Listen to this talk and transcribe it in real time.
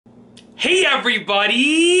Hey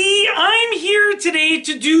everybody, I'm here today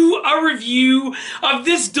to do a review of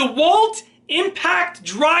this Dewalt Impact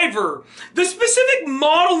Driver. The specific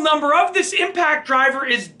model number of this impact driver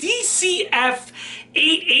is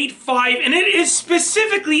DCF885, and it is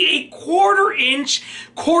specifically a 1/4 inch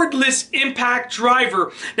cordless impact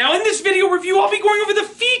driver. Now in this video review, I'll be going over the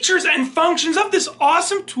features and functions of this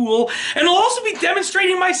awesome tool, and I'll also be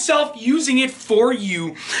demonstrating myself using it for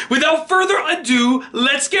you. Without further ado,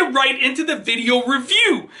 let's get right into the video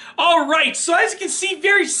review. Alright, so as you can see,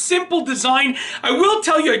 very simple design. I will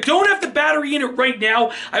tell you, I don't have the battery in it right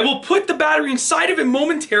now. I will put the battery inside of it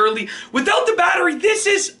momentarily. Without the battery, this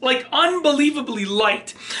is like unbelievably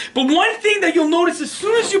light. But one thing that you'll notice as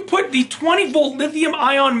soon as you put the 20-volt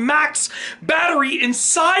lithium-ion max battery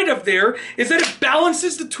inside of there is that it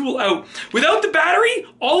balances the tool out. Without the battery,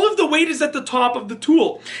 all of the weight is at the top of the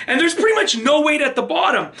tool, and there's pretty much no weight at the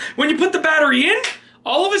bottom. When you put the battery in,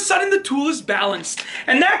 all of a sudden the tool is balanced.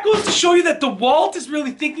 And that goes to show you that Dewalt is really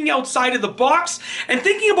thinking outside of the box and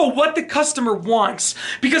thinking about what the customer wants,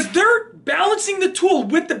 because they're balancing the tool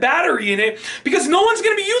with the battery in it, because no one's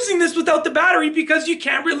going to be using this without the battery, because you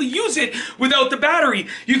can't really use it without the battery.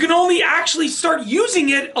 You can only actually start using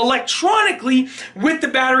it electronically with the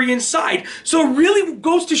battery inside. So it really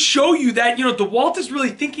goes to show you that, you know, Dewalt is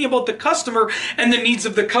really thinking about the customer and the needs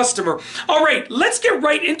of the customer. All right, let's get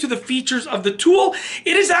right into the features of the tool.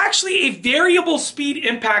 It is actually a variable speed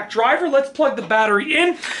impact driver. Let's plug the battery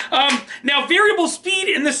in. Now, variable speed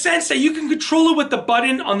in the sense that you can control it with the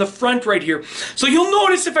button on the front right here. So you'll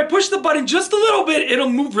notice if I push the button just a little bit, it'll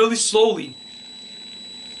move really slowly.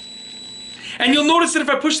 And you'll notice that if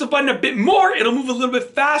I push the button a bit more, it'll move a little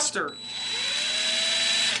bit faster.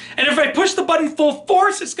 And if I push the button full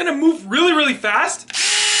force, it's going to move really, really fast.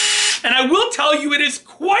 And I will tell you, it is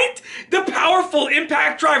quite the powerful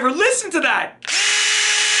impact driver. Listen to that.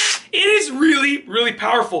 It is really, really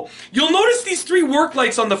powerful. You'll notice these 3 work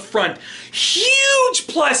lights on the front. Huge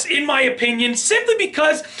plus in my opinion, simply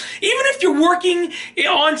because even if you're working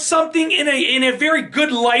on something in a very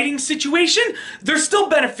good lighting situation, they're still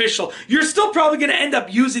beneficial. You're still probably going to end up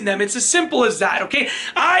using them. It's as simple as that, okay?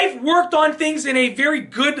 I've worked on things in a very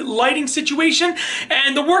good lighting situation,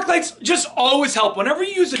 and the work lights just always help. Whenever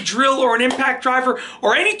you use a drill or an impact driver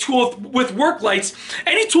or any tool with work lights,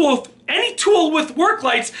 any tool with work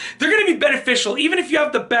lights, they're going to be beneficial, even if you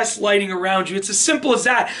have the best lighting around you. It's as simple as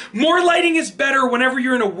that. More lighting is better whenever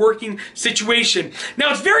you're in a working situation.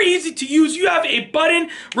 Now, it's very easy to use. You have a button,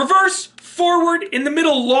 reverse, forward, in the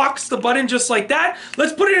middle locks the button just like that.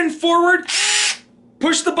 Let's put it in forward.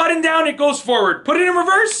 Push the button down, it goes forward. Put it in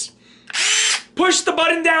reverse. Push the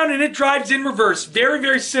button down and it drives in reverse. Very,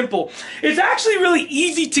 very simple. It's actually really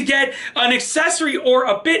easy to get an accessory or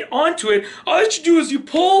a bit onto it. All that you do is you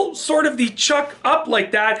pull sort of the chuck up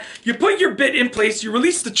like that. You put your bit in place, you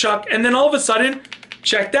release the chuck, and then all of a sudden,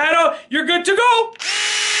 check that out, you're good to go.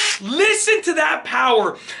 Listen to that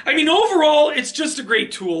power. I mean, overall, it's just a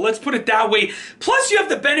great tool. Let's put it that way. Plus, you have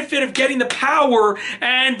the benefit of getting the power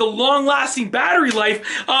and the long-lasting battery life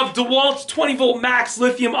of Dewalt's 20-volt max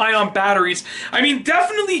lithium-ion batteries. I mean,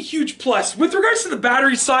 definitely a huge plus. With regards to the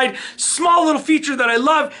battery side, small little feature that I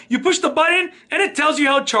love, you push the button and it tells you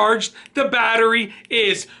how charged the battery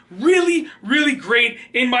is. Really, really great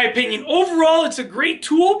in my opinion. Overall, it's a great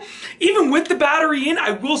tool. Even with the battery in,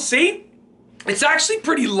 I will say, it's actually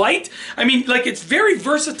pretty light. I mean, like, it's very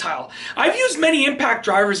versatile. I've used many impact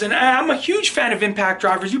drivers, and I'm a huge fan of impact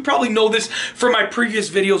drivers. You probably know this from my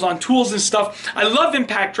previous videos on tools and stuff. I love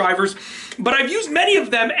impact drivers, but I've used many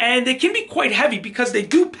of them, and they can be quite heavy because they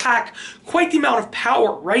do pack quite the amount of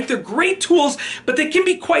power, right? They're great tools, but they can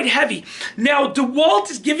be quite heavy. Now,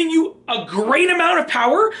 Dewalt is giving you a great amount of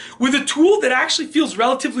power with a tool that actually feels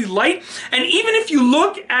relatively light. And even if you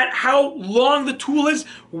look at how long the tool is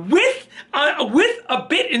with a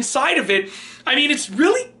bit inside of it, I mean, it's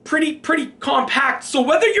really pretty compact. So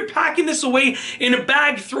whether you're packing this away in a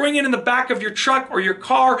bag, throwing it in the back of your truck or your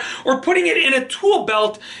car, or putting it in a tool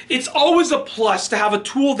belt, it's always a plus to have a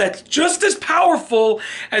tool that's just as powerful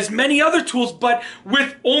as many other tools, but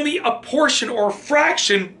with only a portion or a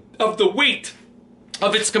fraction of the weight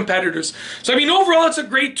of its competitors. So I mean, overall, it's a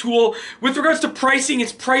great tool. With regards to pricing,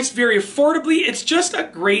 it's priced very affordably. It's just a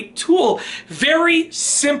great tool. Very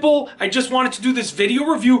simple. I just wanted to do this video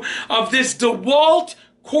review of this Dewalt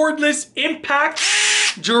Cordless Impact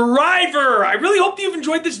Driver. I really hope you've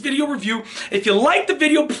enjoyed this video review. If you liked the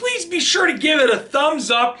video, please be sure to give it a thumbs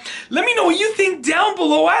up. Let me know what you think down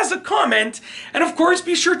below as a comment. And of course,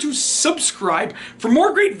 be sure to subscribe for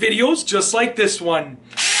more great videos just like this one.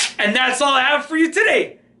 And that's all I have for you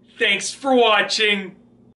today. Thanks for watching.